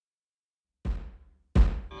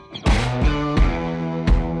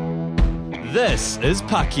This is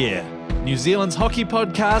Puck Year, New Zealand's hockey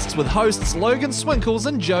podcast with hosts Logan Swinkles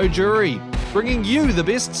and Joe Jury, bringing you the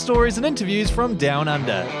best stories and interviews from Down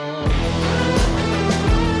Under.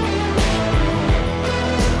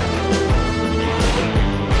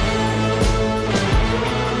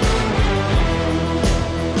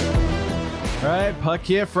 Alright, Puck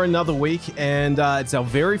here for another week, and it's our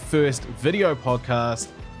very first video podcast,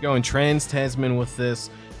 going trans-Tasman with this.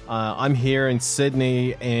 I'm here in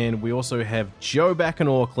Sydney, and we also have Joe back in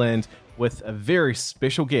Auckland with a very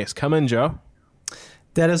special guest. Come in, Joe.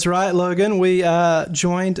 That is right, Logan. We are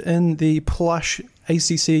joined in the plush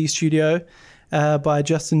ACC studio by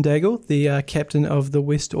Justin Daigle, the captain of the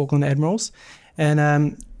West Auckland Admirals.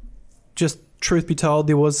 And just truth be told,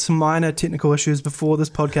 there was some minor technical issues before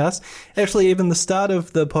this podcast. Actually, even the start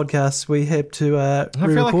of the podcast, we had to I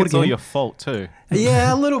feel like it's all your fault too.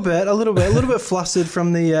 Yeah, a little bit flustered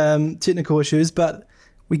from the technical issues, but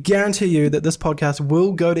we guarantee you that this podcast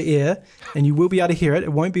will go to air and you will be able to hear it.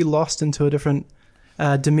 It won't be lost into a different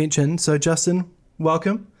dimension. So, Justin,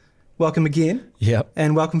 welcome. Welcome again. Yep.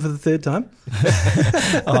 And welcome for the third time.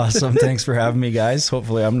 Awesome. Thanks for having me, guys.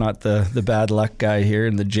 Hopefully I'm not the bad luck guy here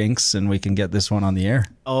and the jinx, and we can get this one on the air.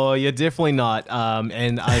 Oh, you're definitely not.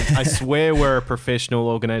 And I swear we're a professional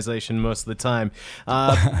organization most of the time.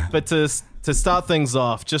 But to start things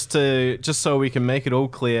off, just so we can make it all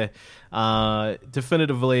clear,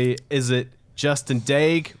 definitively, is it Justin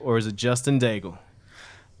Daigle or is it Justin Daigle?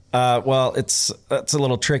 Well, it's a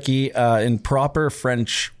little tricky in proper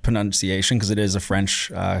French pronunciation, because it is a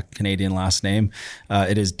French Canadian last name.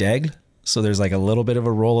 It is Daigle, so there's like a little bit of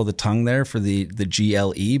a roll of the tongue there for the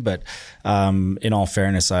GLE. But in all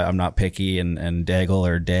fairness, I'm not picky, and Daigle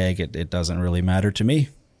or Dag, it doesn't really matter to me.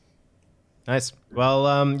 Nice.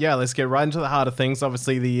 Well, yeah, let's get right into the heart of things.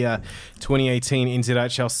 Obviously, the 2018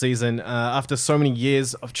 NZIHL season, after so many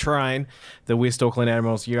years of trying, the West Auckland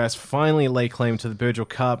Admirals, you guys finally lay claim to the Virgil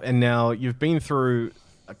Cup, and now you've been through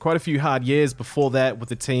quite a few hard years before that with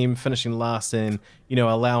the team finishing last and,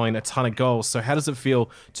 allowing a ton of goals. So how does it feel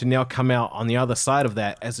to now come out on the other side of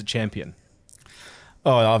that as a champion?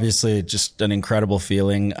 Oh, obviously, just an incredible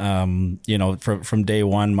feeling. From day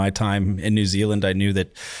one, my time in New Zealand, I knew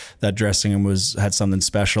that dressing room had something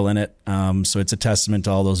special in it. So it's a testament to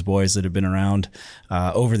all those boys that have been around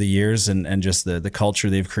over the years, and just the culture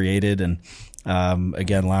they've created. And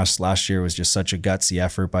again, last year was just such a gutsy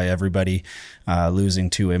effort by everybody. Losing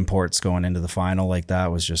 2 imports going into the final like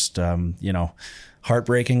that was just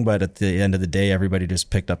heartbreaking, but at the end of the day, everybody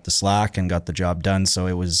just picked up the slack and got the job done. So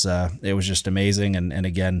it was just amazing, and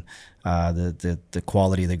again, the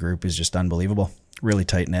quality of the group is just unbelievable. Really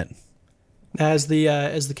tight knit. As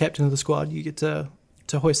the captain of the squad, you get to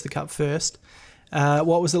hoist the cup first.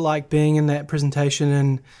 What was it like being in that presentation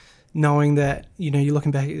and knowing that you're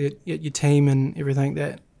looking back at your team and everything,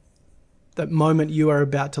 that moment you are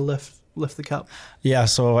about to lift the cup? Yeah,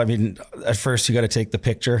 so I mean, at first you got to take the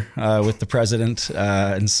picture with the president,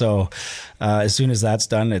 and so as soon as that's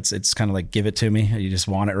done, it's kind of like, give it to me. You just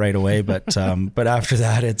want it right away. But after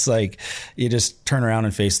that, it's like you just turn around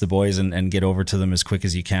and face the boys and get over to them as quick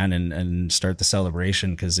as you can and start the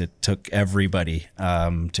celebration, because it took everybody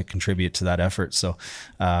to contribute to that effort. So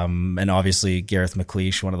and obviously Gareth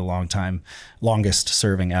McLeish, one of the longest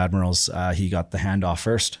serving admirals, he got the handoff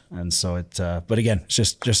first, and so it. But again,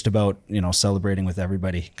 it's just about celebrating with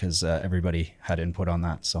everybody, because everybody had input on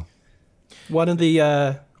that. So one of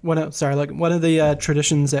the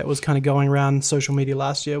traditions that was kind of going around social media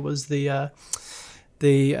last year was the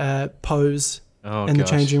pose in the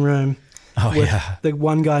changing room with the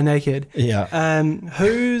one guy naked. Yeah.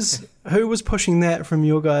 Who was pushing that from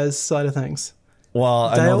your guys' side of things? Well,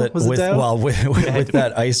 Dale? I know that with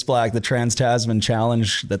that Ice Black, the Trans-Tasman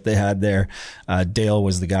challenge that they had there, Dale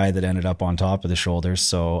was the guy that ended up on top of the shoulders.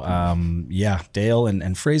 So, Dale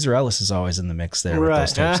and Fraser Ellis is always in the mix there with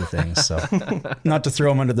those types of things. So, not to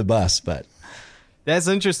throw him under the bus, but that's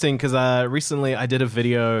interesting, because recently I did a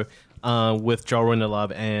video with Joel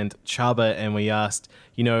Rindelove and Chaba, and we asked,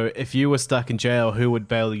 if you were stuck in jail, who would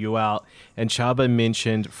bail you out? And Chaba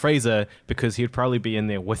mentioned Fraser, because he'd probably be in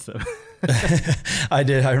there with them. I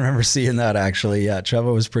did. I remember seeing that, actually. Yeah,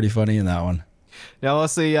 Chaba was pretty funny in that one. Now,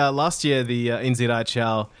 obviously, last year, the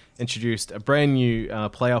NZIHL introduced a brand new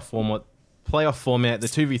playoff format, the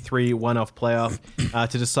 2v3 one-off playoff,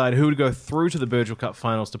 to decide who would go through to the Virgil Cup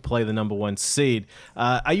finals to play the number 1 seed.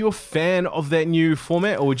 Are you a fan of that new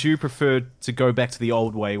format, or would you prefer to go back to the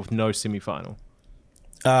old way with no semi-final?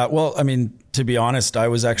 Well, I mean, to be honest, I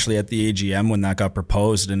was actually at the AGM when that got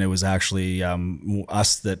proposed, and it was actually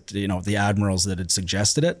us that, the Admirals that had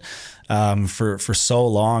suggested it. For so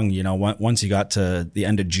long, once you got to the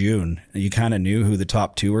end of June, you kind of knew who the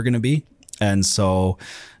top two were going to be. And so,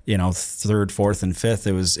 third, fourth, and fifth,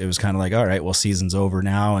 it was kind of like, all right, well, season's over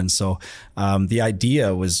now. And so the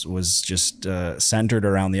idea was just centered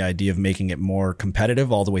around the idea of making it more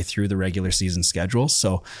competitive all the way through the regular season schedule.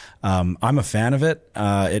 So I'm a fan of it.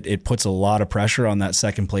 It puts a lot of pressure on that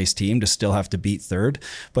second place team to still have to beat third,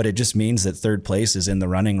 but it just means that third place is in the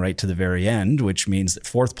running right to the very end, which means that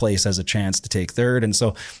fourth place has a chance to take third. And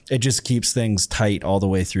so it just keeps things tight all the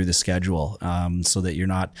way through the schedule, so that you're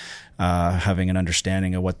not having an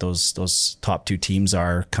understanding of what those top two teams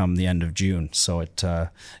are come the end of June. So I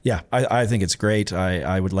think it's great.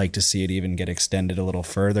 I would like to see it even get extended a little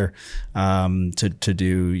further, to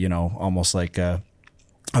do, almost like a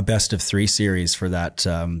best of 3 series for that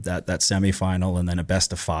semifinal, and then a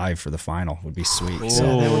best of 5 for the final would be sweet.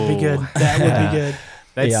 So that would be good. That would be good.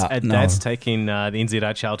 That's taking the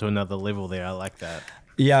NZIHL to another level there. I like that.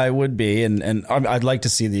 Yeah, it would be, and I'd like to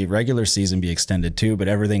see the regular season be extended too. But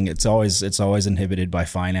everything, it's always inhibited by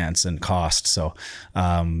finance and cost. So,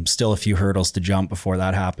 still a few hurdles to jump before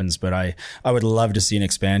that happens. But I would love to see an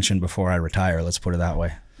expansion before I retire. Let's put it that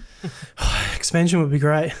way. Expansion would be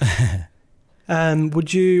great.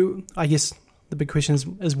 Would you? I guess the big question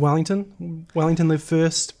is Wellington the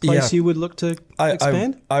first place you would look to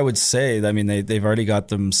expand? I would say, I mean, they've already got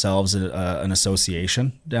themselves an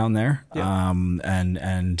association down there,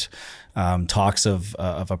 and talks of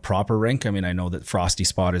a proper rink. I mean, I know that Frosty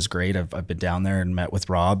Spot is great. I've been down there and met with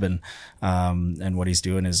Rob, and what he's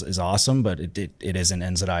doing is awesome, but it isn't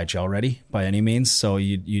NZIHL ready by any means. So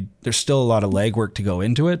there's still a lot of legwork to go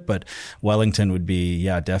into it, but Wellington would be,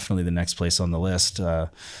 definitely the next place on the list.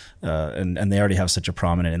 And they already have such a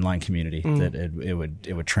prominent inline community that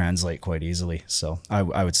it would translate quite easily. So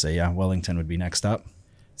I would say, Wellington would be next up.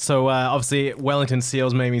 So obviously Wellington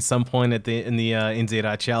Seals maybe some point in the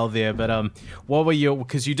NZIHL there, but what were your,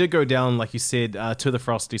 because you did go down, like you said, to the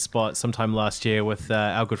Frosty Spot sometime last year with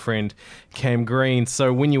our good friend Cam Green.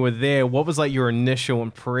 So when you were there, what was like your initial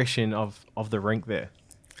impression of the rink there?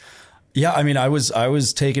 Yeah, I mean, I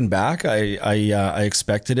was taken back. I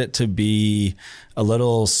expected it to be a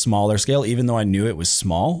little smaller scale, even though I knew it was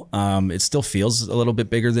small. It still feels a little bit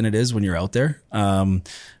bigger than it is when you're out there.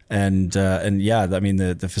 And yeah, I mean,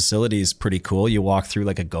 the facility is pretty cool. You walk through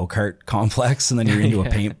like a go-kart complex, and then you're into a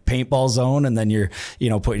paintball zone, and then you're,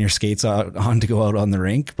 putting your skates on to go out on the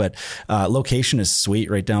rink. But location is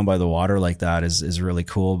sweet right down by the water like that is really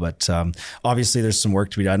cool. But obviously there's some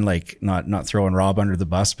work to be done, like not throwing Rob under the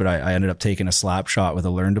bus, but I ended up taking a slap shot with a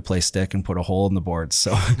learn to play stick and put a hole in the board.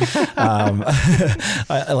 So like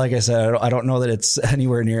I said, I don't know that it's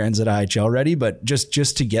anywhere near NZIHL ready, but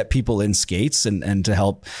just to get people in skates and to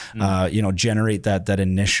help generate that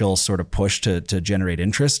initial sort of push to generate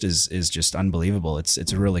interest is just unbelievable.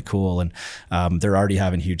 It's really cool, and they're already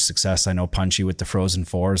having huge success. I know Punchy with the Frozen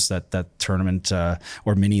Fours, that tournament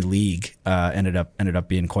or mini league ended up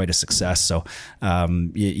being quite a success. So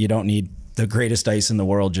you don't need the greatest ice in the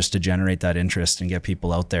world just to generate that interest and get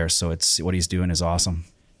people out there. So what he's doing is awesome.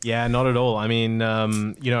 Yeah, not at all. I mean,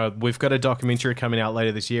 we've got a documentary coming out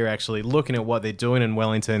later this year, actually, looking at what they're doing in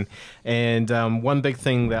Wellington. And one big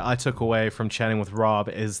thing that I took away from chatting with Rob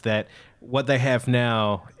is that what they have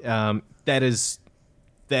now, that is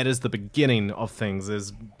the beginning of things.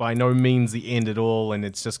 Is by no means the end at all, and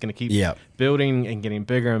it's just going to keep building and getting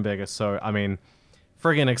bigger and bigger. So, I mean,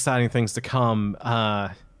 friggin' exciting things to come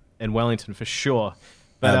in Wellington for sure.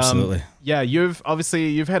 But, absolutely.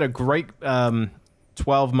 You've had a great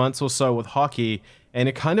 12 months or so with hockey, and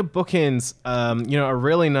it kind of bookends a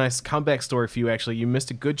really nice comeback story for you. Actually, you missed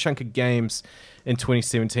a good chunk of games in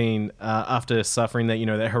 2017 after suffering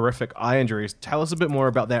that horrific eye injuries. Tell us a bit more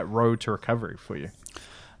about that road to recovery for you.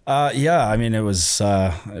 I mean, it was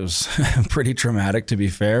pretty traumatic, to be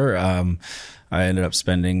fair. I ended up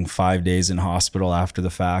spending 5 days in hospital after the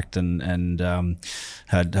fact, and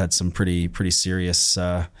had some pretty serious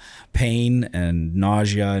pain and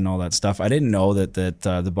nausea and all that stuff. I didn't know that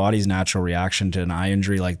the body's natural reaction to an eye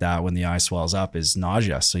injury like that, when the eye swells up, is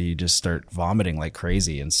nausea. So you just start vomiting like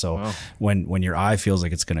crazy. And so when your eye feels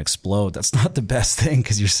like it's going to explode, that's not the best thing,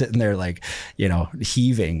 because you're sitting there like,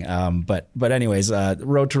 heaving. But anyways,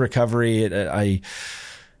 road to recovery.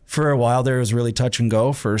 For a while there, it was really touch and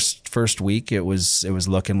go. First week, it was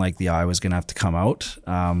looking like the eye was going to have to come out.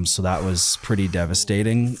 So that was pretty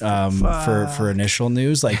devastating for initial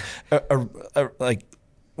news. Like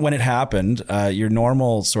when it happened, your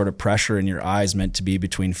normal sort of pressure in your eyes meant to be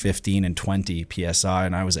between 15 and 20 PSI,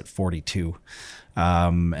 and I was at 42.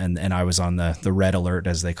 And I was on the red alert,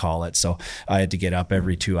 as they call it. So I had to get up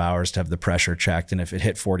every 2 hours to have the pressure checked. And if it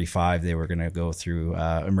hit 45, they were going to go through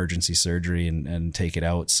emergency surgery and take it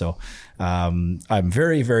out. So I'm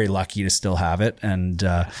very, very lucky to still have it, and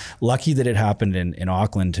lucky that it happened in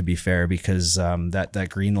Auckland, to be fair, because that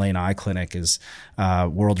Green Lane Eye Clinic is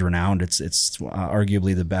world renowned. It's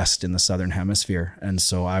arguably the best in the Southern Hemisphere. And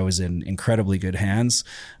so I was in incredibly good hands.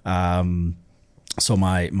 So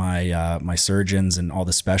my surgeons and all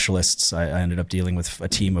the specialists, I ended up dealing with a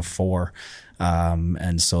team of 4,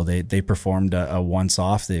 and so they performed a once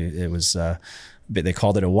off. They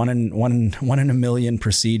called it a one in a million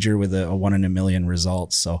procedure with a 1 in a million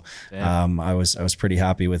results. So I was pretty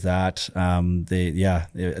happy with that. They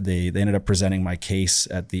ended up presenting my case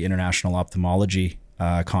at the International Ophthalmology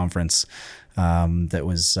conference. That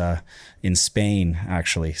was in Spain,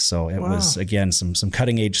 actually. So it was, again, some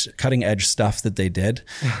cutting edge stuff that they did.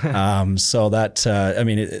 So that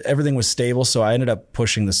everything was stable. So I ended up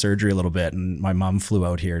pushing the surgery a little bit, and my mom flew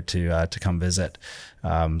out here to come visit.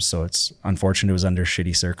 So it's unfortunate it was under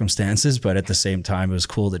shitty circumstances, but at the same time, it was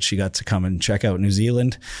cool that she got to come and check out New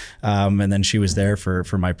Zealand. And then she was there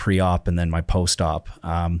for my pre-op and then my post-op.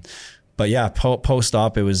 But yeah,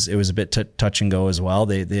 post-op, it was a bit touch and go as well.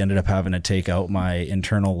 They ended up having to take out my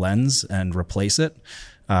internal lens and replace it.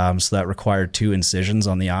 So that required 2 incisions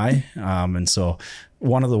on the eye. And so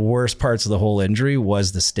one of the worst parts of the whole injury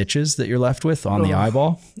was the stitches that you're left with on the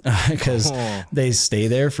eyeball, because they stay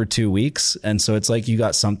there for 2 weeks. And so it's like you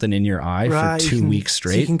got something in your eye for 2 weeks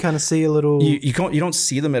straight. So you can kind of see a little... You don't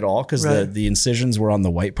see them at all, because the incisions were on the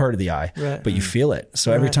white part of the eye, but you feel it.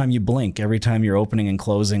 So every time you blink, every time you're opening and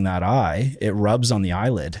closing that eye, it rubs on the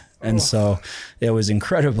eyelid. And so it was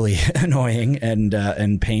incredibly annoying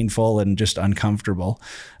and painful and just uncomfortable.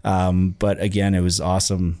 But again, it was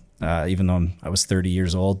awesome. Even though I was 30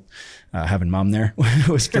 years old, having mom there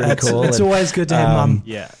was pretty cool. It's always good to have mom.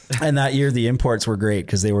 Yeah. And that year the imports were great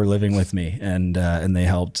because they were living with me, and they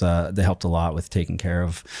helped a lot with taking care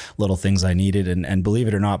of little things I needed. And believe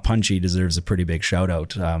it or not, Punchy deserves a pretty big shout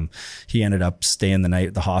out. He ended up staying the night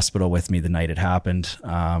at the hospital with me the night it happened,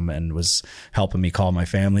 and was helping me call my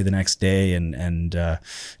family the next day. And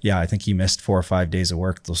I think he missed 4 or 5 days of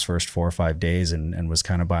work those first 4 or 5 days, and was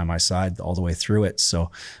kind of by my side all the way through it.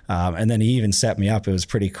 So, and then he even set me up. It was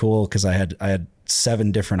pretty cool because I had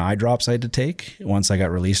 7 different eye drops I had to take once I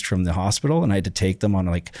got released from the hospital, and I had to take them on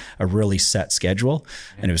like a really set schedule,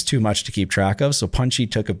 and it was too much to keep track of. So Punchy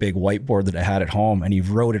took a big whiteboard that I had at home, and he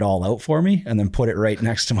wrote it all out for me and then put it right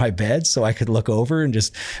next to my bed so I could look over, and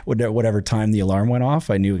just whatever time the alarm went off,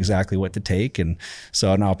 I knew exactly what to take. And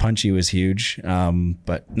so now Punchy was huge.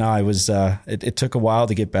 But no, I was, it took a while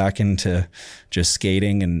to get back into just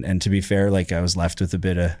skating. And to be fair, like I was left with a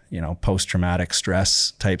bit of, post-traumatic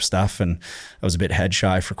stress type stuff. And I was a bit head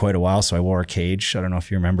shy for quite a while. So I wore a cage. I don't know if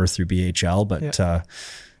you remember through BHL, but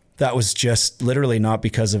that was just literally not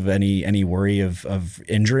because of any worry of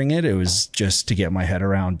injuring it. It was just to get my head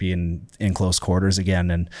around being in close quarters again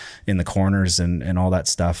and in the corners and all that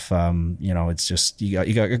stuff. It's just,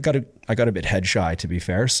 I got a bit head shy, to be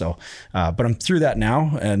fair. So, but I'm through that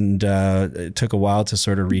now, and it took a while to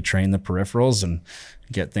sort of retrain the peripherals and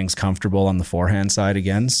get things comfortable on the forehand side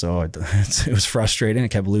again. So it was frustrating. I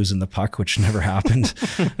kept losing the puck, which never happened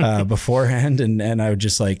beforehand. And I would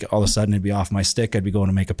just like, all of a sudden it'd be off my stick. I'd be going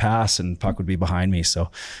to make a pass and puck would be behind me.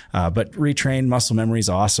 So, but retrained muscle memory is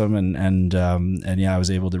awesome. And I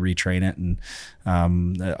was able to retrain it.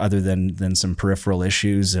 And other than some peripheral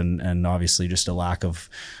issues and obviously just a lack of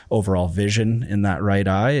overall vision in that right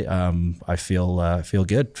eye, I feel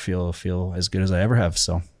good, feel as good as I ever have.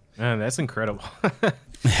 So. Man, that's incredible.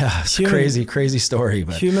 Yeah, it's a crazy story.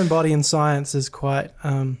 But human body and science is quite,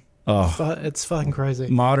 it's fucking crazy.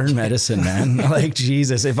 Modern medicine, man. Like,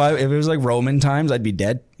 Jesus, if it was like Roman times, I'd be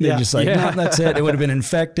dead. They're just like, no, that's it. It would have been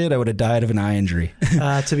infected. I would have died of an eye injury.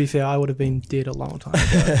 To be fair, I would have been dead a long time ago.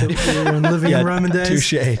 If we were living in Roman days.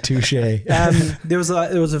 Touche. There was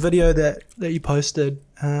a video that you posted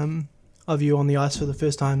of you on the ice for the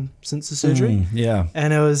first time since the surgery. Yeah.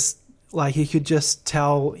 And it was like you could just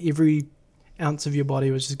tell every ounce of your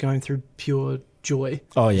body was just going through pure joy.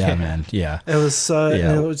 Oh yeah, man. Yeah. It was so,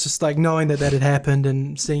 and it was just like knowing that had happened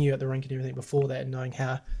and seeing you at the rink and everything before that, and knowing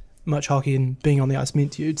how much hockey and being on the ice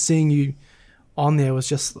meant to you. Seeing you on there was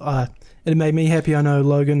just, it made me happy. I know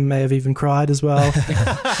Logan may have even cried as well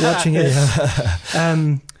watching it.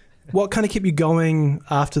 What kind of kept you going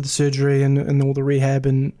after the surgery and all the rehab,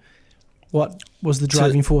 and what was the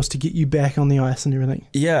driving force to get you back on the ice and everything?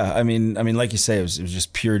 Yeah, I mean, like you say, it was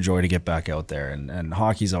just pure joy to get back out there, and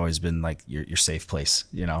hockey's always been like your safe place.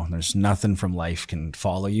 You know, there's nothing from life can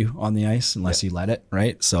follow you on the ice unless you let it,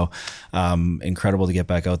 right? So, incredible to get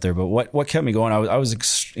back out there. But what kept me going? I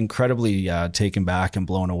was incredibly taken back and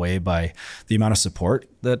blown away by the amount of support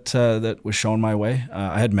that was shown my way.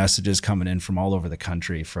 I had messages coming in from all over the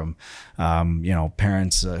country, from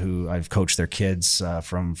parents who I've coached their kids,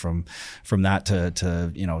 from that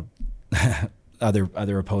to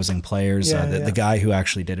other opposing players. The guy who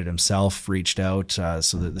actually did it himself reached out,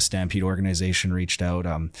 so that the Stampede organization reached out.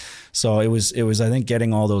 So it was I think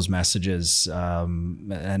getting all those messages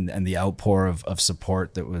and the outpour of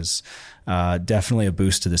support that was definitely a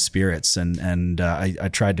boost to the spirits, and I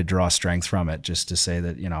tried to draw strength from it, just to say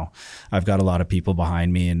that I've got a lot of people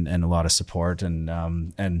behind me and a lot of support, and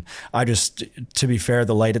I just, to be fair,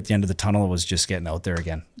 the light at the end of the tunnel was just getting out there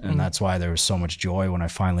again, and that's why there was so much joy when I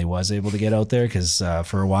finally was able to get out there, because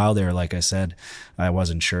for a while there, like I said, I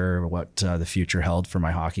wasn't sure what the future held for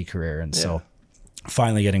my hockey career, and so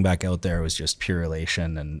finally getting back out there was just pure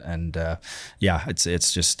elation, and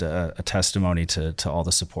it's just a testimony to all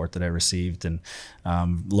the support that I received, and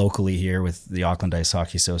locally here with the Auckland Ice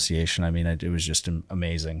Hockey Association. I mean, it was just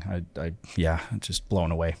amazing. I just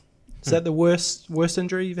blown away. Is that the worst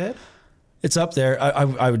injury you've had? It's up there.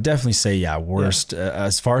 I would definitely say, worst.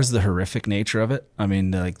 As far as the horrific nature of it, I mean,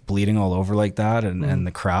 like bleeding all over like that, and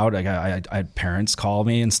the crowd. I had parents call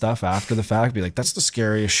me and stuff after the fact, be like, "That's the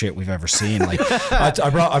scariest shit we've ever seen." Like, I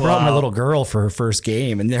brought my little girl for her first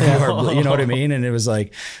game, and there you are, you know what I mean? And it was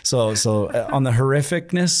like, so on the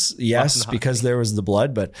horrificness, yes, because there was the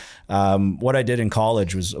blood, but what I did in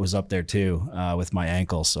college was up there too, with my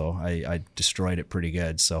ankle. So I destroyed it pretty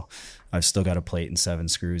good. So I've still got a plate and 7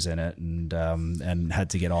 screws in it, and had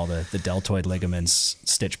to get all the deltoid ligaments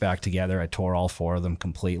stitched back together. I tore all 4 of them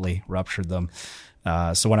completely, ruptured them.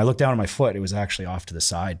 So when I looked down at my foot, it was actually off to the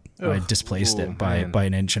side. I displaced it by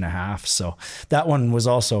an inch and a half. So that one was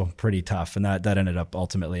also pretty tough, and that ended up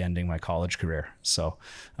ultimately ending my college career. So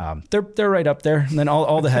they're right up there. And then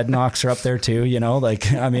all the head knocks are up there too.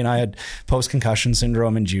 Like, I mean, I had post-concussion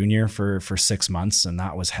syndrome in junior for 6 months, and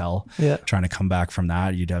that was hell. Yeah. Trying to come back from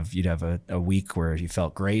that, you'd have a week where you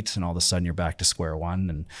felt great, and all of a sudden you're back to square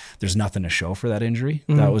one, and there's nothing to show for that injury.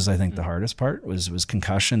 Mm-hmm. That was, I think, the hardest part was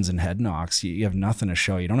concussions and head knocks. You have nothing to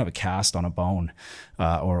show. You don't have a cast on a bone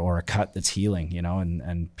or a cut that's healing,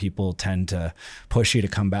 and people tend to push you to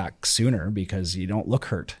come back sooner because you don't look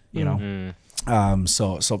hurt, Mm-hmm.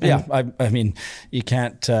 I mean, you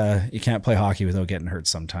can't play hockey without getting hurt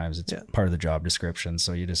sometimes. It's part of the job description.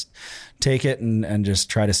 So you just take it and just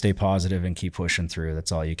try to stay positive and keep pushing through.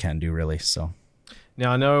 That's all you can do, really. So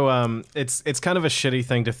now I know it's kind of a shitty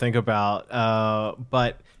thing to think about,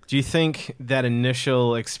 but do you think that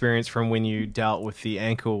initial experience from when you dealt with the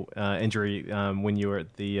ankle injury when you were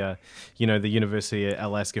at the the University of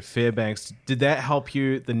Alaska Fairbanks, did that help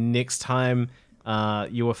you the next time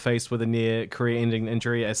you were faced with a near career-ending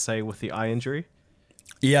injury, as say with the eye injury?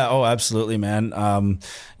 Yeah. Oh, absolutely, man.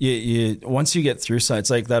 You once you get through, so it's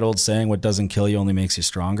like that old saying, "What doesn't kill you only makes you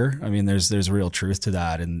stronger." I mean, there's real truth to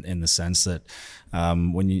that in the sense that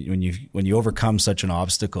when you overcome such an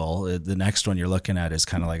obstacle, the next one you're looking at is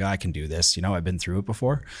kind of like, I can do this. I've been through it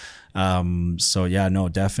before. So yeah, no,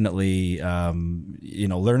 definitely.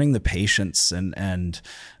 Learning the patience and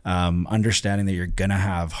understanding that you're gonna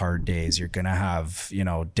have hard days, you're gonna have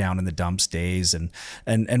down in the dumps days, and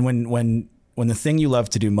when the thing you love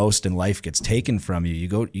to do most in life gets taken from you,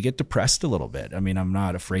 you get depressed a little bit. I mean, I'm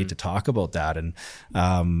not afraid to talk about that. And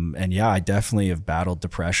yeah, I definitely have battled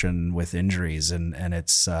depression with injuries, and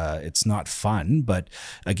it's not fun, but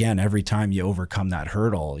again, every time you overcome that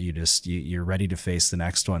hurdle, you're ready to face the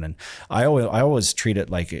next one. And I always treat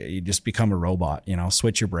it like you just become a robot,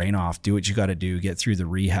 switch your brain off, do what you got to do, get through the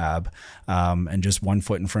rehab, and just one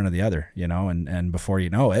foot in front of the other, and before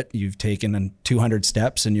you know it, you've taken 200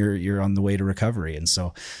 steps and you're on the way to recovery. And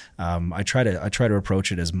so I try to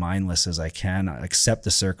approach it as mindless as I can, accept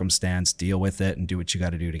the circumstance, deal with it, and do what you got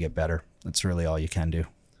to do to get better. That's really all you can do.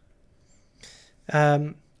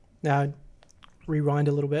 Now, rewind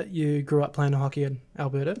a little bit. You grew up playing hockey in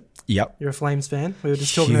Alberta. Yep. You're a Flames fan. We were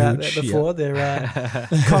just talking about that before. Yep. They're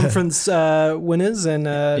conference winners and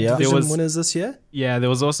division winners this year. Yeah, there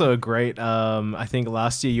was also a great, I think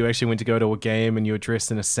last year you actually went to go to a game and you were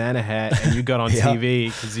dressed in a Santa hat and you got on TV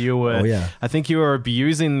because you were, I think you were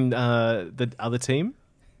abusing the other team.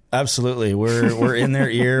 Absolutely. We're in their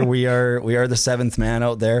ear. We are the seventh man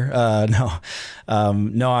out there. No,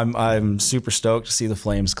 I'm super stoked to see the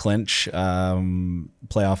Flames clinch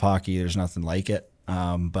playoff hockey. There's nothing like it.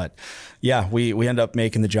 But yeah, we end up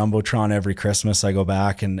making the Jumbotron every Christmas. I go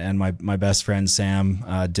back and my best friend, Sam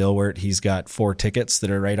Dilwert, he's got 4 tickets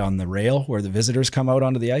that are right on the rail where the visitors come out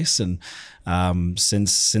onto the ice. And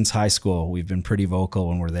since high school, we've been pretty vocal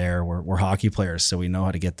when we're there. We're hockey players, so we know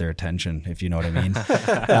how to get their attention, if you know what I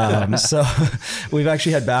mean. So we've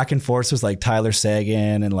actually had back and forths with like Tyler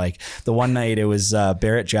Sagan, and like the one night it was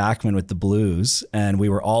Barrett Jackman with the Blues, and we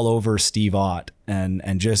were all over Steve Ott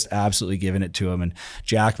and just absolutely giving it to him. And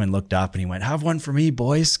Jackman looked up and he went, "Have one for me,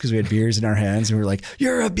 boys," because we had beers in our hands, and we were like,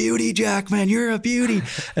 "You're a beauty, Jackman, you're a beauty."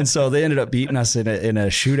 And so they ended up beating us in a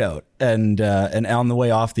shootout. And on the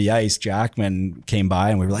way off the ice, Jackman came by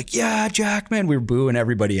and we were like, "Yeah, Jackman." We were booing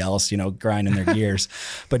everybody else, grinding their gears.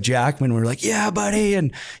 But Jackman, we were like, "Yeah, buddy."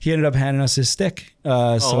 And he ended up handing us his stick.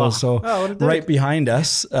 Right behind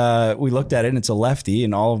us, we looked at it and it's a lefty,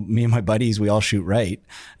 and me and my buddies, we all shoot right.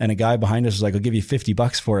 And a guy behind us was like, "I'll give you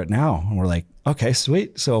 $50 for it now." And we're like, "Okay,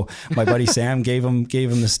 sweet." So my buddy Sam gave him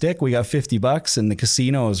the stick. We got $50, and the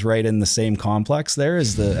casino is right in the same complex there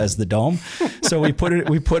as the dome. So we put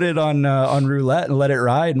it on roulette and let it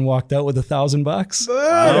ride, and walked out with $1,000.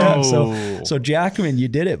 Oh. So Jackman, you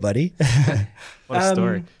did it, buddy. What a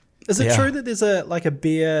story. Is it true that there's a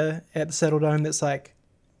beer at the Saddle Dome that's like,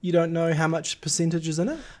 you don't know how much percentage is in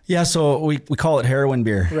it? Yeah, so we call it heroin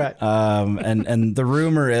beer. Right. And the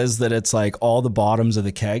rumor is that it's like all the bottoms of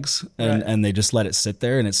the kegs, and they just let it sit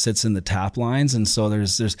there, and it sits in the tap lines. And so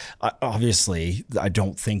there's obviously, I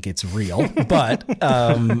don't think it's real, but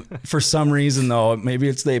for some reason though, maybe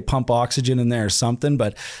it's they pump oxygen in there or something,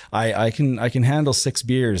 but I can handle 6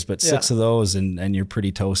 beers, but 6 of those and you're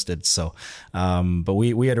pretty toasted. So, but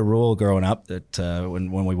we had a rule growing up that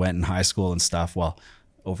when we went in high school and stuff, well,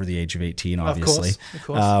 over the age of 18, obviously. Of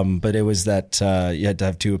course. But it was that you had to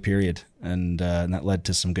have 2 a period, and that led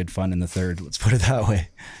to some good fun in the third. Let's put it that way.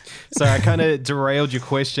 So I kind of derailed your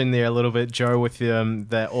question there a little bit, Joe, with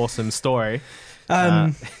that awesome story.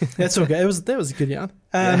 That's okay. That was a good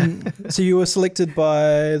yarn. So you were selected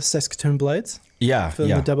by the Saskatoon Blades. For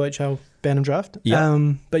the WHL Bantam draft.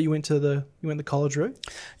 Yeah. But you went the college route.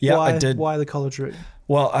 Yeah, why, I did. Why the college route?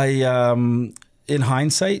 Well, in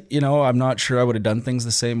hindsight, I'm not sure I would have done things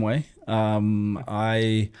the same way.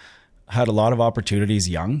 I had a lot of opportunities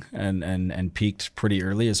young and peaked pretty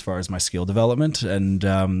early as far as my skill development. And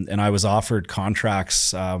I was offered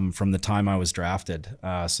contracts from the time I was drafted.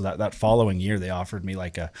 So that following year, they offered me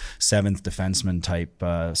like a 7th defenseman type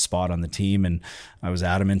spot on the team. And I was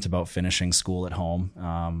adamant about finishing school at home.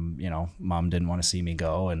 Mom didn't want to see me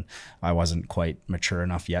go, and I wasn't quite mature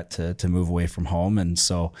enough yet to move away from home. And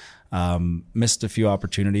so missed a few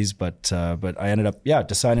opportunities, but I ended up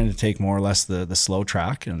deciding to take more or less the slow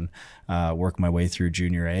track and work my way through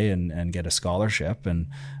junior A and get a scholarship. And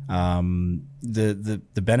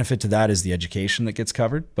the benefit to that is the education that gets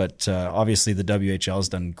covered, but obviously the WHL has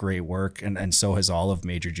done great work, and so has all of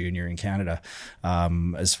major junior in Canada,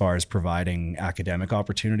 as far as providing academic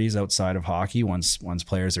opportunities outside of hockey once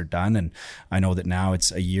players are done. And I know that now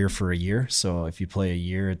it's a year for a year. So if you play a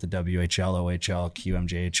year at the WHL, OHL,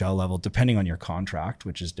 QMJHL level, depending on your contract,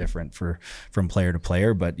 which is different from player to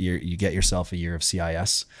player, but you get yourself a year of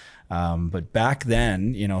CIS. But back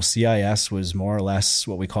then, CIS was more or less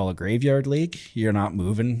what we call a graveyard league. You're not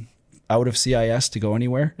moving out of CIS to go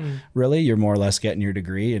anywhere, really. You're more or less getting your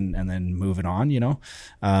degree and then moving on,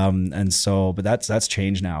 and so, but that's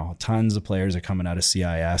changed now. Tons of players are coming out of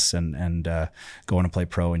CIS and going to play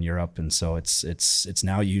pro in Europe. And so it's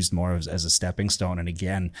now used more as a stepping stone. And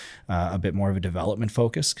again, a bit more of a development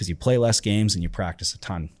focus, because you play less games and you practice a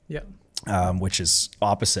ton. Yeah. Which is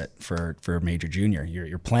opposite for major junior.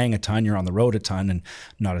 You're playing a ton, you're on the road a ton, and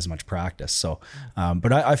not as much practice. So,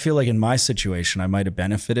 but I feel like in my situation, I might have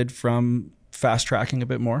benefited from fast tracking a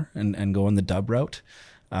bit more and going the dub route.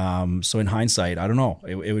 So in hindsight, I don't know.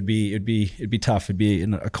 It'd be tough. It'd be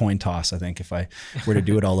a coin toss, I think, if I were to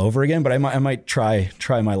do it all over again. But I might try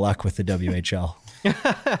my luck with the WHL.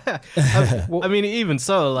 I mean, even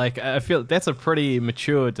so, like, I feel that's a pretty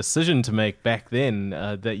mature decision to make back then,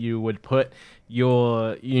 that you would put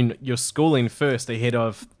your schooling first ahead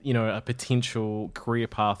of a potential career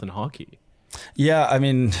path in hockey. Yeah, I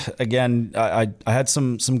mean, again, I had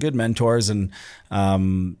some good mentors and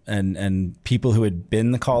people who had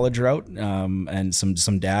been the college route, and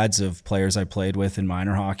some dads of players I played with in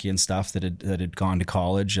minor hockey and stuff that had gone to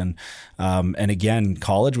college, and again,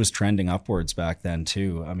 college was trending upwards back then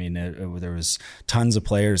too. I mean, there was tons of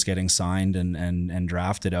players getting signed and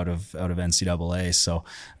drafted out of NCAA. So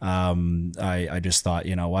I just thought,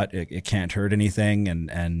 you know what, it can't hurt anything,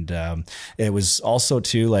 and it was also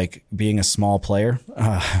too, like, being a small player,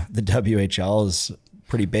 the WHL is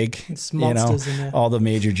pretty big. It's monsters in there. All the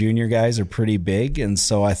major junior guys are pretty big. And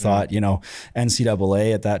so I thought,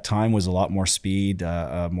 NCAA at that time was a lot more speed,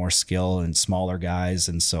 more skill and smaller guys.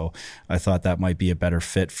 And so I thought that might be a better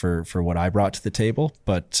fit for what I brought to the table.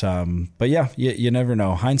 But yeah, you never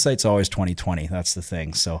know. Hindsight's always 20/20. That's the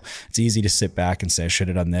thing. So it's easy to sit back and say, I should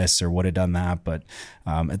have done this or would have done that. But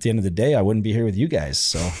at the end of the day, I wouldn't be here with you guys.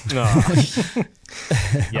 So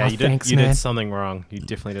yeah, you did something wrong. You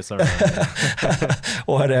definitely did something wrong.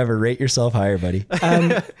 Whatever. Rate yourself higher, buddy.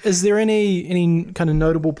 Is there any kind of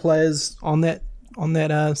notable players on that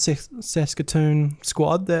Saskatoon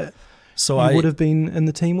squad that you would have been in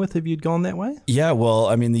the team with if you'd gone that way? Yeah, well,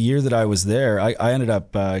 I mean, the year that I was there, I ended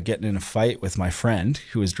up getting in a fight with my friend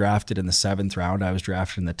who was drafted in the 7th round. I was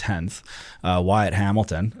drafted in the 10th, Wyatt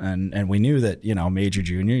Hamilton. And we knew that, major,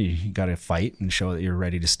 junior, you got to fight and show that you're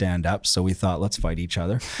ready to stand up. So we thought, let's fight each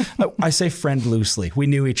other. I say friend loosely. We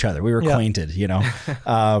knew each other. We were acquainted,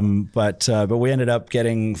 But we ended up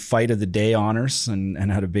getting fight of the day honors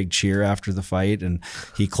and had a big cheer after the fight. And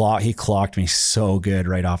he clocked me so good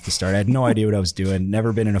right off the start. I had no idea what I was doing,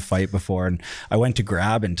 never been in a fight before. And I went to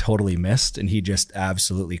grab and totally missed. And he just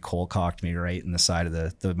absolutely cold cocked me right in the side of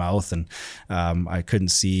the mouth. And I couldn't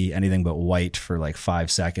see anything but white for like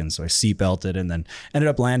 5 seconds. So I seatbelted and then ended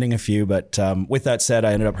up landing a few. But with that said,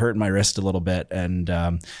 I ended up hurting my wrist a little bit. And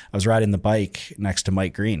I was riding the bike next to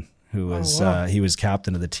Mike Green, who was he was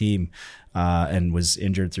captain of the team and was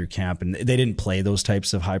injured through camp. And they didn't play those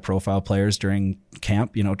types of high profile players during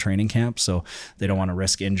camp, training camp. So they don't want to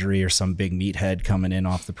risk injury or some big meathead coming in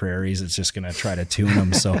off the prairies. It's just going to try to tune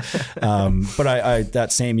them. So, but I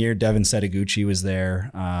that same year, Devin Setaguchi was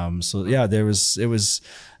there. So yeah, it was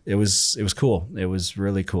cool. It was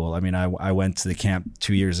really cool. I mean, I went to the camp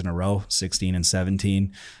 2 years in a row, 16 and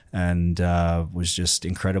 17. And was just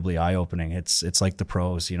incredibly eye-opening. It's like the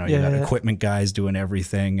pros, you got equipment guys doing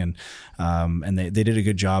everything, and they did a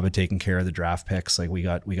good job of taking care of the draft picks. Like we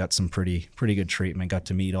got some pretty good treatment. Got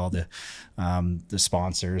to meet all the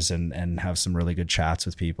sponsors and have some really good chats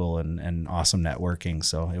with people and awesome networking.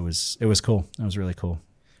 So it was cool. It was really cool.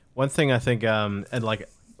 One thing I think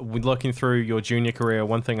looking through your junior career,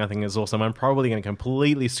 one thing I think is awesome. I'm probably going to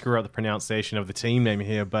completely screw up the pronunciation of the team name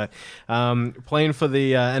here, but playing for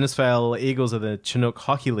the NZIHL Eagles of the Chinook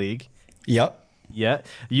Hockey League. Yep. Yeah,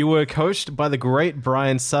 you were coached by the great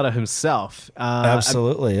Brian Sutter himself.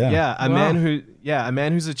 Absolutely, yeah. Yeah, a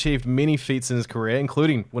man who's achieved many feats in his career,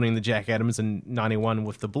 including winning the Jack Adams in '91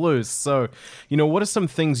 with the Blues. So, what are some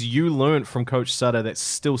things you learned from Coach Sutter that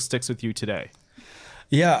still sticks with you today?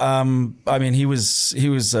 Yeah, I mean, he was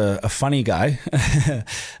a funny guy.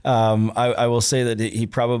 I will say that he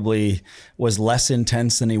probably was less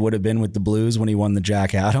intense than he would have been with the Blues when he won the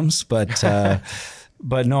Jack Adams, but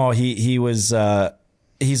no, he was.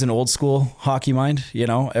 He's an old school hockey mind,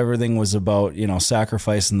 everything was about,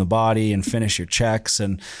 sacrificing the body and finish your checks. I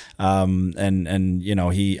was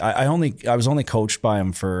only coached by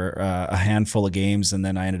him for a handful of games. And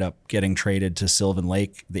then I ended up getting traded to Sylvan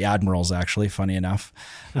Lake, the Admirals, actually, funny enough.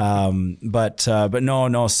 But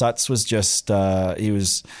no, Suts was just, he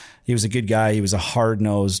was a good guy. He was a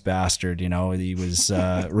hard-nosed bastard, he was,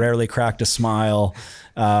 rarely cracked a smile.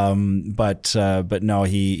 But no,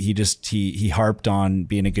 he harped on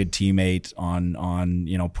being a good teammate,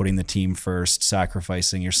 on putting the team first,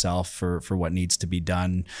 sacrificing yourself for what needs to be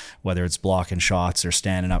done, whether it's blocking shots or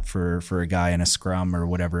standing up for a guy in a scrum or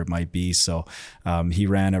whatever it might be. So he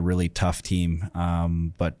ran a really tough team.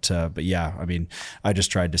 But yeah, I mean, I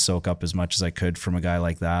just tried to soak up as much as I could from a guy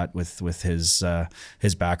like that with his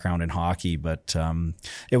background in hockey. But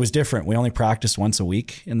it was different. We only practiced once a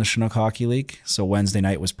week in the Chinook Hockey League. So Wednesday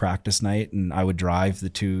night was practice night, and I would drive the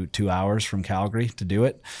two hours from Calgary to do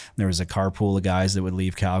it. There was a carpool of guys that would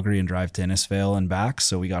leave Calgary and drive to Innisfail and back.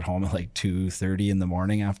 So we got home at like 2:30 in the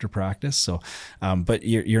morning after practice. So, but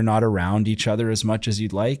you're not around each other as much as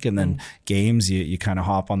you'd like. And then games, you kind of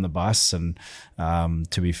hop on the bus. And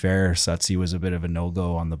to be fair, Sutsy was a bit of a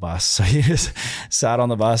no-go on the bus. So he just sat on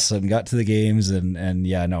the bus and got to the games. And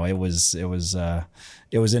yeah, no, it was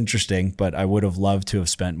interesting, but I would have loved to have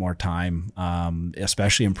spent more time,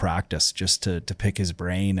 especially in practice, just to pick his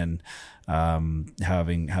brain. And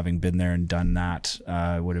having been there and done that,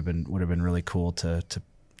 would have been really cool to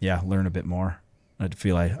learn a bit more. I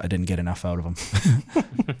feel I didn't get enough out of him.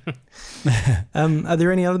 Are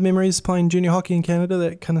there any other memories playing junior hockey in Canada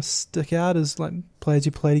that kind of stick out as like players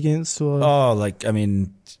you played against? Or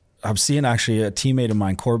I'm seeing actually a teammate of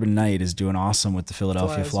mine, Corbin Knight, is doing awesome with the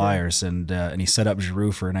Philadelphia Flyers, yeah. and he set up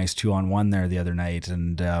Giroux for a nice 2-on-1 there the other night,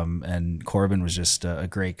 and Corbin was just a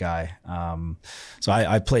great guy. So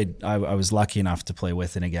I played. I was lucky enough to play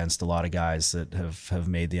with and against a lot of guys that have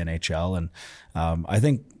made the NHL, and I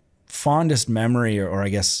think fondest memory, or I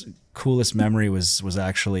guess coolest memory was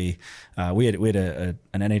actually we had an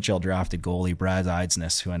NHL drafted goalie, Brad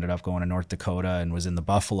Eidsness, who ended up going to North Dakota and was in the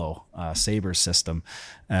Buffalo Sabres system,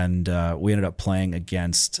 and we ended up playing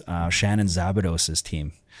against Shannon Zabados's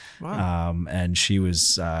team. Wow. And she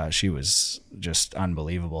was just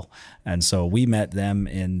unbelievable, and so we met them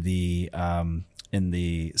in the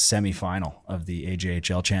semifinal of the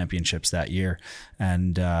AJHL championships that year.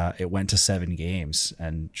 And it went to 7 games,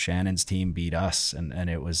 and Shannon's team beat us.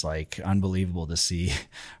 And it was like unbelievable to see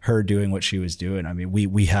her doing what she was doing. I mean,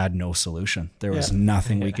 we had no solution. There was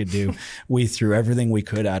nothing we could do. We threw everything we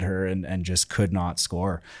could at her and just could not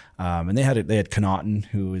score. And they had Connaughton,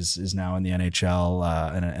 who is now in the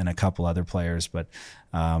NHL, and a couple other players. But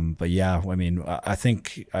yeah, I mean, I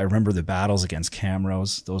think I remember the battles against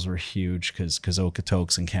Camrose. Those were huge because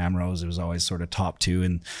Okotoks and Camrose, it was always sort of top 2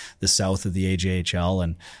 in the south of the AJHL.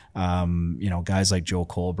 And guys like Joe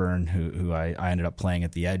Colburn, who I ended up playing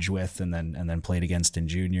at the edge with, and then played against in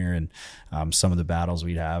junior, and some of the battles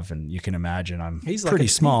we'd have. And you can imagine he's pretty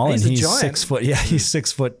small, and he's 6 foot. Yeah, he's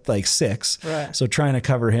 6 foot, like 6. Right. So trying to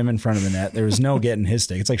cover him in front of the net, there was no getting his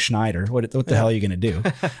stick. It's like Schneider. What the hell are you going to do?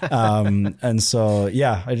 And so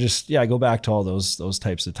I go back to all those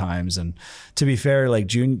types of times. And to be fair, like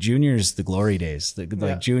junior's the glory days.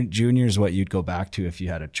 Junior's what you'd go back to if you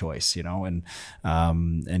had a choice, And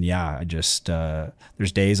yeah, I just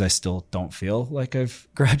there's days I still don't feel like I've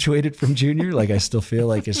graduated from junior. Like I still feel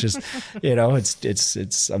like it's just,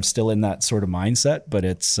 it's I'm still in that sort of mindset. But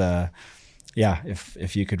it's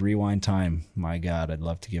if you could rewind time, my God, I'd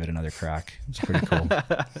love to give it another crack. It's pretty cool.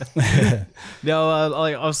 Now,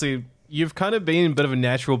 obviously, you've kind of been a bit of a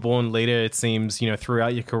natural born leader, it seems,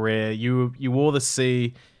 throughout your career. You wore the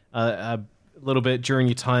C a little bit during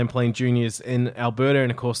your time playing juniors in Alberta,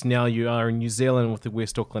 and of course now you are in New Zealand with the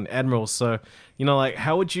West Auckland Admirals. So,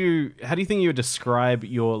 how do you think you would describe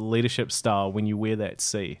your leadership style when you wear that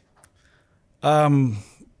C? God,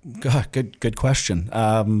 good question.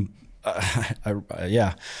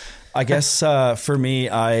 Yeah, I guess for me,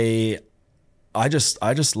 I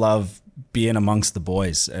just love being amongst the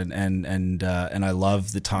boys, and I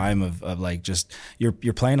love the time of like just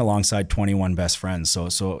you're playing alongside 21 best friends.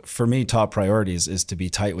 So for me, top priorities is to be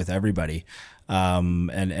tight with everybody.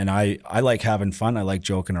 And I like having fun. I like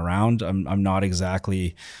joking around. I'm not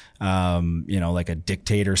exactly like a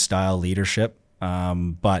dictator style leadership.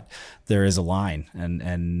 But there is a line,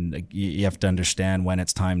 and you have to understand when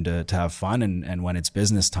it's time to have fun and when it's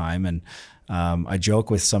business time. And I joke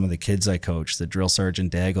with some of the kids I coach that Drill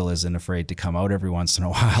Sergeant Daigle isn't afraid to come out every once in a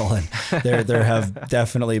while. And there have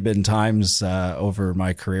definitely been times over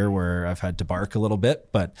my career where I've had to bark a little bit,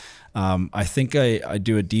 but I think I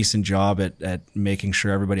do a decent job at making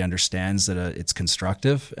sure everybody understands that it's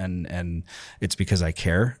constructive and it's because I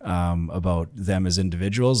care about them as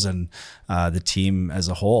individuals and the team as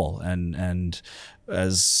a whole. And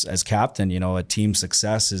as captain, a team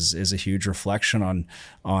success is a huge reflection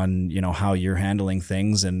on how you're handling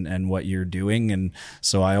things and what you're doing. And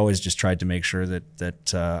so I always just tried to make sure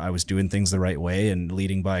that I was doing things the right way and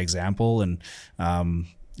leading by example, and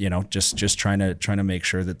just trying to make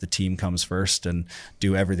sure that the team comes first and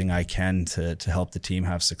do everything I can to help the team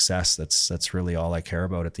have success. That's really all I care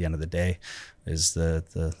about at the end of the day, is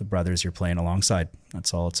the brothers you're playing alongside.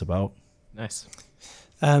 That's all it's about. Nice.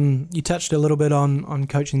 You touched a little bit on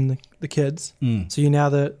coaching the kids. So you're now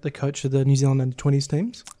the coach of the New Zealand Under-20s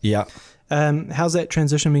teams. Yeah. How's that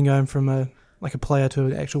transition been going from a player to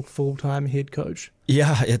an actual full-time head coach?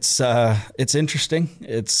 Yeah, it's interesting.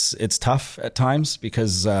 It's tough at times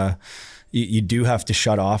because you do have to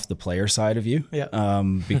shut off the player side of you. Yeah.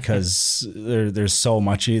 Because there's so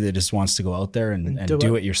much of you that just wants to go out there and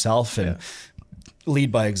do it yourself and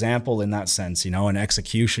lead by example in that sense, and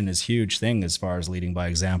execution is a huge thing as far as leading by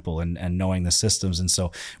example and knowing the systems. And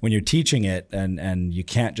so when you're teaching it and you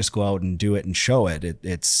can't just go out and do it and show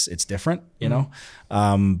it's different,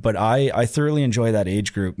 but I thoroughly enjoy that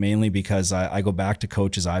age group, mainly because I go back to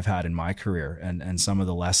coaches I've had in my career and some of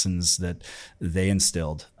the lessons that they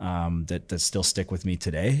instilled that still stick with me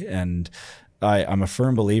today. And I'm a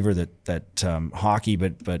firm believer that hockey,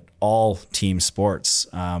 but all team sports,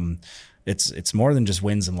 it's more than just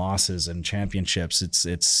wins and losses and championships.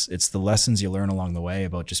 It's the lessons you learn along the way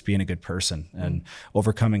about just being a good person and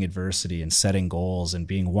overcoming adversity and setting goals and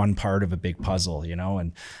being one part of a big puzzle,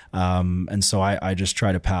 and so I just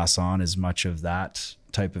try to pass on as much of that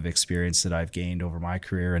type of experience that I've gained over my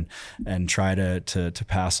career and try to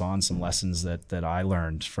pass on some lessons that I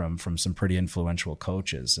learned from some pretty influential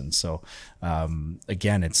coaches. And so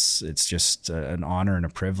again, it's just an honor and a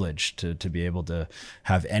privilege to be able to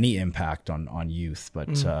have any impact on youth,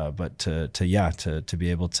 but to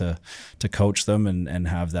be able to coach them and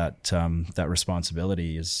have that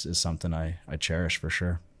responsibility is something I cherish for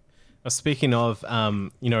sure. Speaking of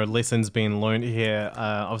lessons being learned here,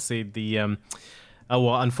 obviously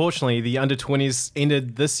unfortunately, the Under-20s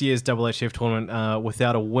ended this year's IIHF tournament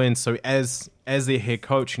without a win. So as their head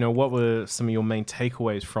coach, what were some of your main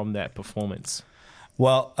takeaways from that performance?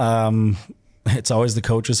 Well, it's always the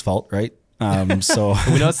coach's fault, right? So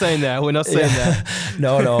we're not saying that. We're not saying that.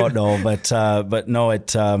 No. But no,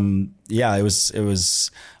 it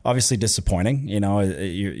was obviously disappointing.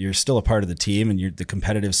 You're still a part of the team, and the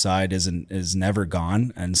competitive side is never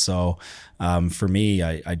gone. And so, for me,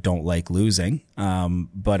 I don't like losing.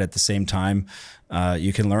 But at the same time,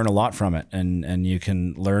 you can learn a lot from it, and you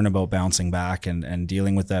can learn about bouncing back and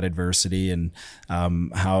dealing with that adversity, and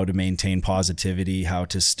how to maintain positivity, how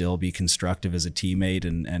to still be constructive as a teammate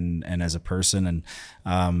and as a person.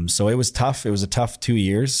 And so it was tough. It was a tough 2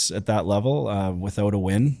 years at that level without a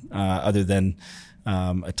win, other than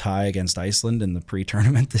a tie against Iceland in the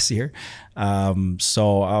pre-tournament this year.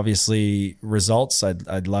 So obviously results,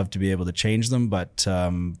 I'd love to be able to change them, but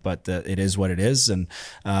it is what it is. And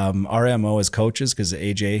our MO as coaches, because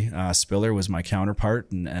AJ Spiller was my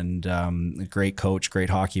counterpart and a great coach, great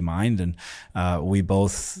hockey mind. And we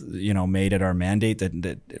both, made it our mandate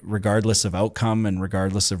that regardless of outcome and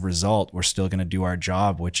regardless of result, we're still going to do our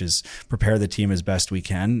job, which is prepare the team as best we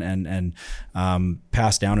can and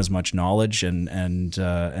pass down as much knowledge and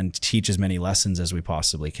teach as many lessons as we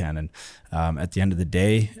possibly can. And at the end of the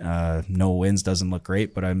day, no wins doesn't look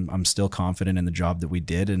great, but I'm still confident in the job that we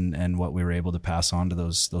did and what we were able to pass on to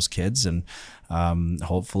those kids. And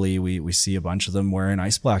hopefully we see a bunch of them wearing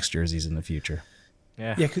Ice Blacks jerseys in the future.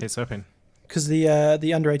 Yeah, it's open. Because the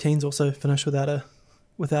under-18s also finished without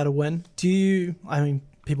a win.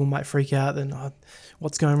 People might freak out and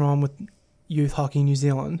what's going wrong with youth hockey in New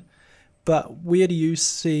Zealand. But where do you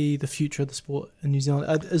see the future of the sport in New Zealand?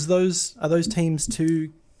 Are those teams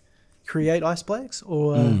to create Ice Blacks,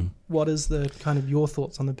 or what is the kind of your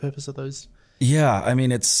thoughts on the purpose of those? Yeah,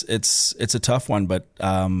 it's a tough one, but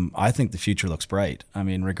I think the future looks bright.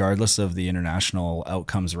 Regardless of the international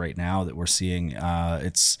outcomes right now that we're seeing,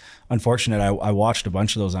 it's unfortunate. I watched a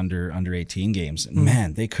bunch of those under 18 games, and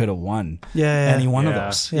man, they could have won any one of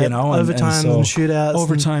those. Overtime and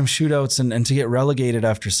shootouts, and to get relegated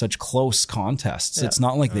after such close contests. It's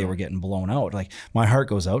not like they were getting blown out. Like, my heart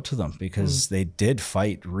goes out to them because they did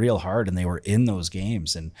fight real hard and they were in those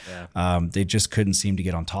games, and they just couldn't seem to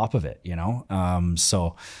get on top of it.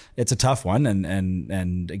 So it's a tough one,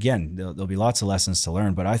 and again, there'll be lots of lessons to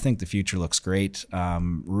learn, but I think the future looks great,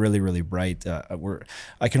 really, really bright.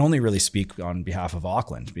 I can only really speak on behalf of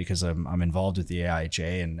Auckland because I'm involved with the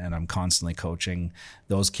AIHA and I'm constantly coaching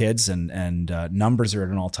those kids, and numbers are at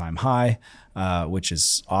an all-time high, which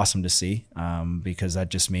is awesome to see, because that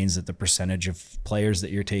just means that the percentage of players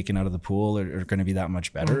that you're taking out of the pool are going to be that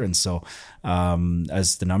much better. And so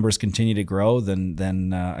as the numbers continue to grow,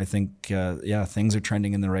 then I think things are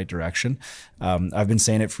trending in the right direction. I've been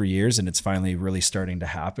saying it for years, and it's finally really starting to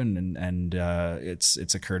happen, and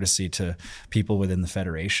it's a courtesy to people within the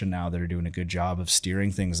federation now that are doing a good job of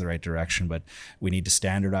steering things the right direction. But we need to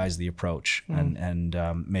standardize the approach and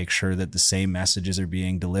make sure that the same messages are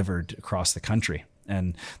being delivered across the country.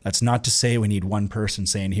 And that's not to say we need one person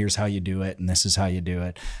saying, here's how you do it and this is how you do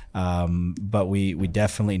it. But we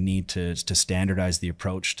definitely need to standardize the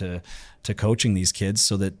approach to coaching these kids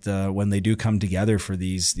so that when they do come together for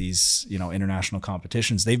these international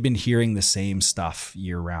competitions, they've been hearing the same stuff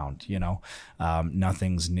year round.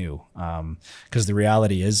 Nothing's new. Because the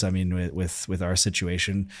reality is, with our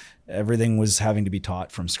situation, everything was having to be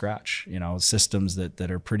taught from scratch. Systems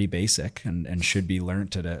that are pretty basic and should be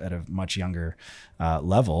learned at a much younger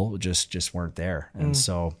level just weren't there. And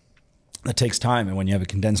so that takes time. And when you have a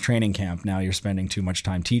condensed training camp, now you're spending too much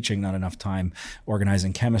time teaching, not enough time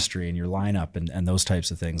organizing chemistry and your lineup and those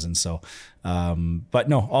types of things. And so, but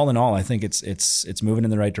no, all in all, I think it's moving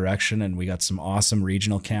in the right direction. And we got some awesome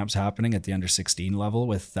regional camps happening at the under 16 level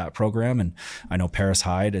with that program. And I know Paris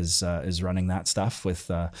Hyde is running that stuff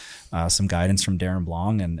with some guidance from Darren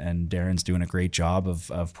Blong, and Darren's doing a great job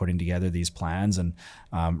of putting together these plans and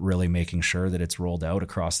really making sure that it's rolled out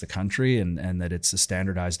across the country and that it's a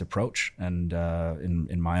standardized approach. And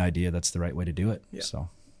in my idea, that's the right way to do it. Yeah. So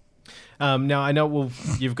now I know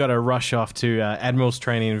you've got to rush off to Admirals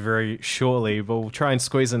training very shortly, but we'll try and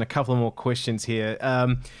squeeze in a couple of more questions here.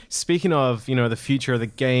 Speaking of the future of the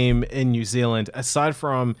game in New Zealand, aside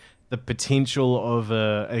from the potential of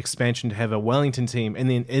an expansion to have a Wellington team and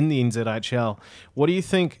then in the NZIHL, what do you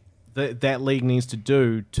think that league needs to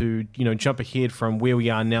do to jump ahead from where we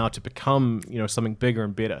are now to become something bigger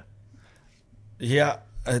and better? Yeah.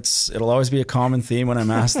 It'll always be a common theme when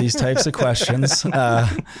I'm asked these types of questions.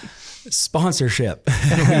 Sponsorship.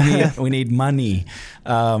 we need money.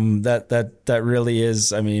 That really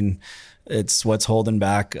is. I mean, it's what's holding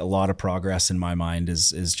back a lot of progress in my mind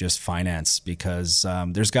is just finance, because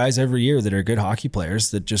there's guys every year that are good hockey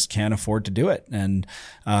players that just can't afford to do it. And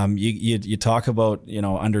you talk about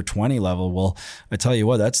under 20 level. Well, I tell you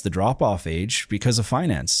what, that's the drop off age because of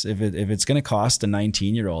finance. If it's going to cost a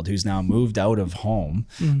 19-year-old who's now moved out of home,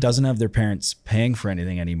 doesn't have their parents paying for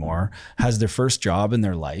anything anymore, has their first job in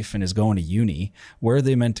their life and is going to uni, where are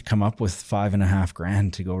they meant to come up with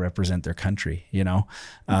 $5,500 to go represent their country?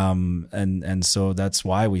 And so that's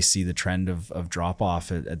why we see the trend of drop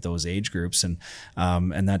off at those age groups, and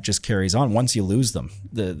that just carries on. Once you lose them,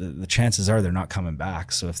 the chances are they're not coming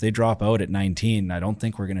back. So if they drop out at 19, I don't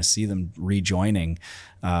think we're going to see them rejoining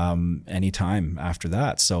anytime after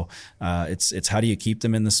that. So it's how do you keep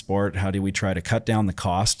them in the sport? How do we try to cut down the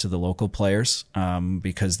cost to the local players,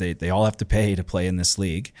 because they all have to pay to play in this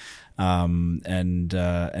league. So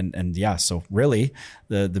really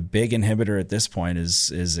the big inhibitor at this point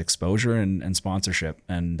is exposure and sponsorship.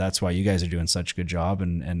 And that's why you guys are doing such a good job.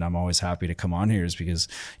 And I'm always happy to come on here, is because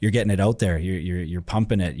you're getting it out there. You're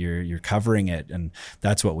pumping it, you're covering it. And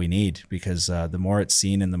that's what we need, because the more it's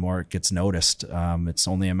seen and the more it gets noticed, it's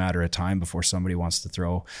only a matter of time before somebody wants to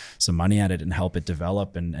throw some money at it and help it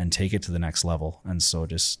develop and take it to the next level. And so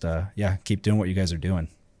just, keep doing what you guys are doing.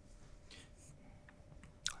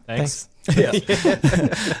 Thanks. Yeah.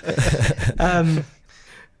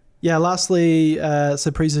 Lastly,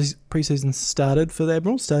 so preseason started for the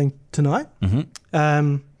Admirals, starting tonight.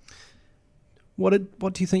 Mm-hmm.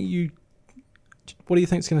 What do you think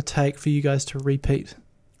it's going to take for you guys to repeat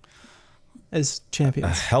as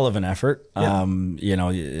champions? A hell of an effort. Yeah.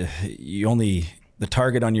 The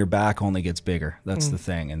target on your back only gets bigger. That's the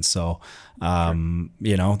thing. And so,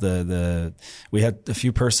 we had a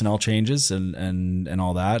few personnel changes and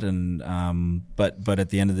all that. And, but at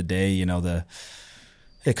the end of the day,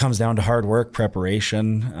 it comes down to hard work,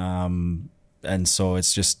 preparation. And so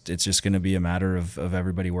it's just going to be a matter of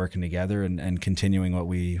everybody working together and continuing what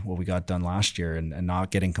we got done last year and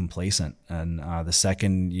not getting complacent. And, the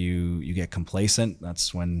second you get complacent,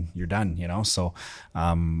 that's when you're done, So,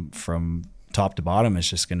 from top to bottom, it's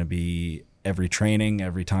just going to be every training,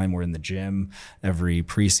 every time we're in the gym, every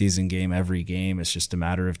preseason game, every game. It's just a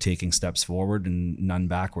matter of taking steps forward and none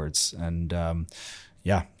backwards. And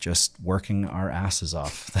just working our asses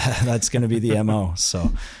off. That's going to be the MO.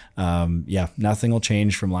 So, nothing will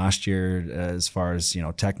change from last year as far as,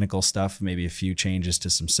 technical stuff, maybe a few changes to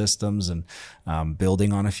some systems and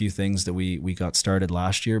building on a few things that we got started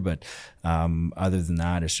last year. But other than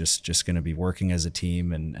that, it's just going to be working as a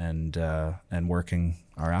team and working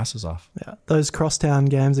our asses off. Yeah, those crosstown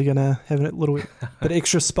games are going to have a little bit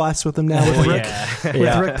extra spice with them now with Rick.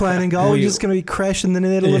 With Rick playing in goal, you're just going to be crashing the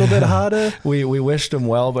net a little bit harder. We wished him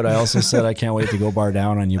well, but I also said I can't wait to go bar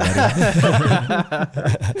down on you, buddy.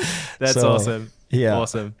 That's awesome. Yeah.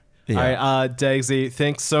 Awesome. Yeah. All right, Dagsy,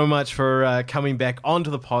 thanks so much for coming back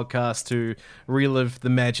onto the podcast to relive the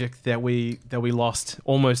magic that we lost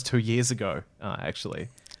almost 2 years ago, actually.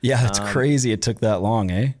 Yeah, it's crazy it took that long,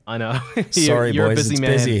 eh? I know. Sorry, you're boys, a busy it's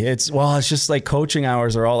man. busy. It's just like coaching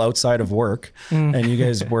hours are all outside of work, and you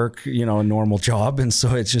guys work, a normal job, and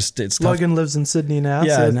so it's tough. Logan lives in Sydney now.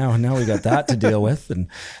 Yeah, so. now we got that to deal with,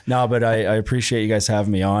 but I appreciate you guys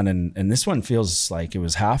having me on, and this one feels like it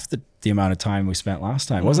was half the amount of time we spent last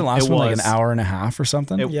time. Wasn't last one like an hour and a half or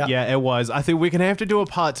something? Yeah, it was. I think we're going to have to do a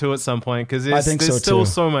part 2 at some point, because there's still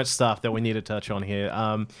so much stuff that we need to touch on here.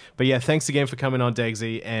 But yeah, thanks again for coming on,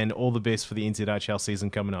 Dagsy, and all the best for the NZIHL season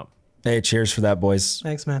coming up. Hey, cheers for that, boys.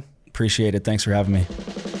 Thanks, man. Appreciate it. Thanks for having me.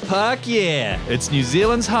 Puck Yeah! It's New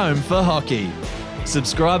Zealand's home for hockey.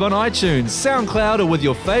 Subscribe on iTunes, SoundCloud, or with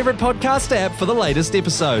your favourite podcast app for the latest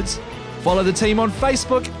episodes. Follow the team on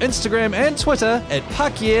Facebook, Instagram, and Twitter at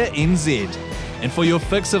PuckYeahNZ. And for your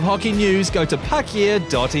fix of hockey news, go to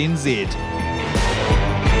puckyeah.nz.